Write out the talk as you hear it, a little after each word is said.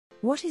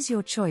What is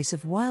your choice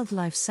of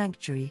wildlife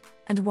sanctuary,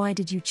 and why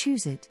did you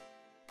choose it?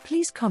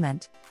 Please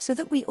comment, so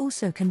that we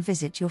also can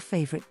visit your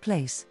favorite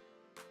place.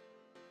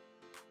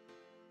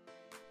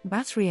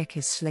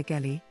 Bothriechis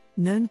schlegeli,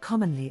 known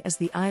commonly as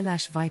the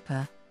eyelash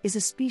viper, is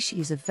a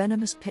species of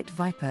venomous pit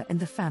viper in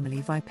the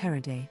family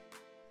Viperidae.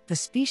 The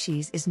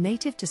species is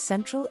native to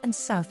Central and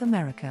South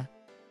America.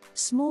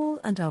 Small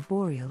and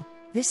arboreal,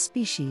 this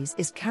species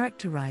is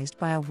characterized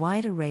by a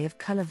wide array of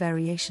color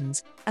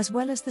variations, as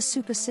well as the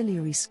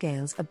superciliary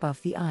scales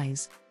above the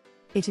eyes.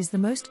 It is the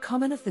most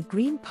common of the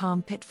green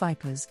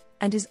palm-pitvipers,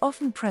 and is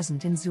often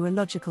present in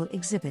zoological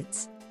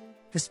exhibits.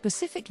 The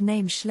specific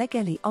name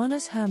schlegelii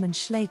honors Hermann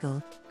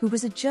Schlegel, who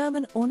was a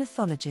German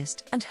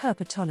ornithologist and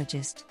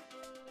herpetologist.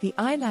 The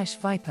eyelash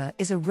viper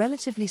is a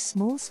relatively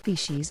small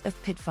species of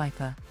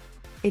pitviper.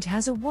 It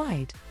has a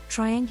wide,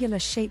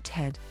 triangular-shaped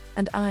head,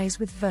 and eyes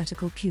with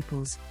vertical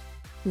pupils.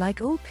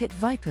 Like all pit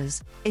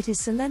vipers, it is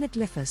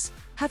solenoglyphous,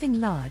 having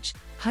large,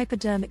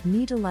 hypodermic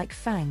needle-like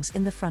fangs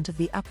in the front of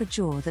the upper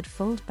jaw that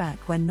fold back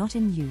when not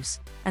in use,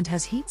 and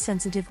has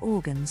heat-sensitive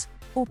organs,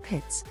 or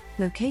pits,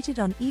 located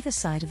on either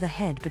side of the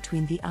head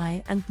between the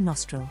eye and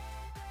nostril.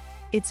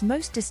 Its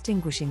most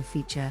distinguishing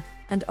feature,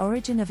 and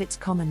origin of its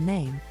common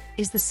name,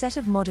 is the set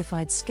of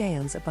modified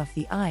scales above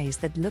the eyes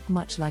that look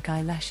much like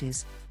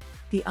eyelashes.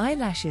 The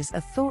eyelashes are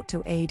thought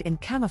to aid in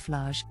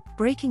camouflage,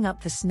 breaking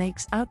up the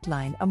snake's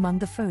outline among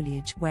the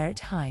foliage where it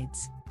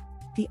hides.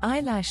 The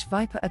eyelash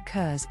viper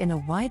occurs in a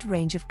wide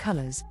range of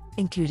colors,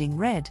 including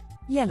red,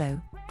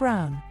 yellow,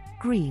 brown,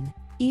 green,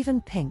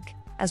 even pink,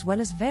 as well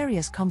as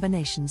various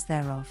combinations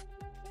thereof.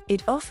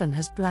 It often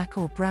has black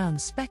or brown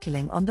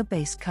speckling on the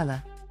base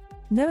color.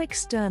 No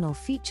external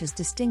features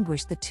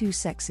distinguish the two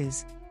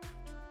sexes.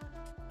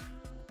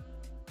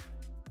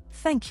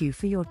 Thank you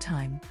for your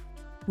time.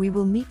 We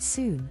will meet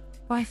soon.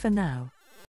 Bye for now.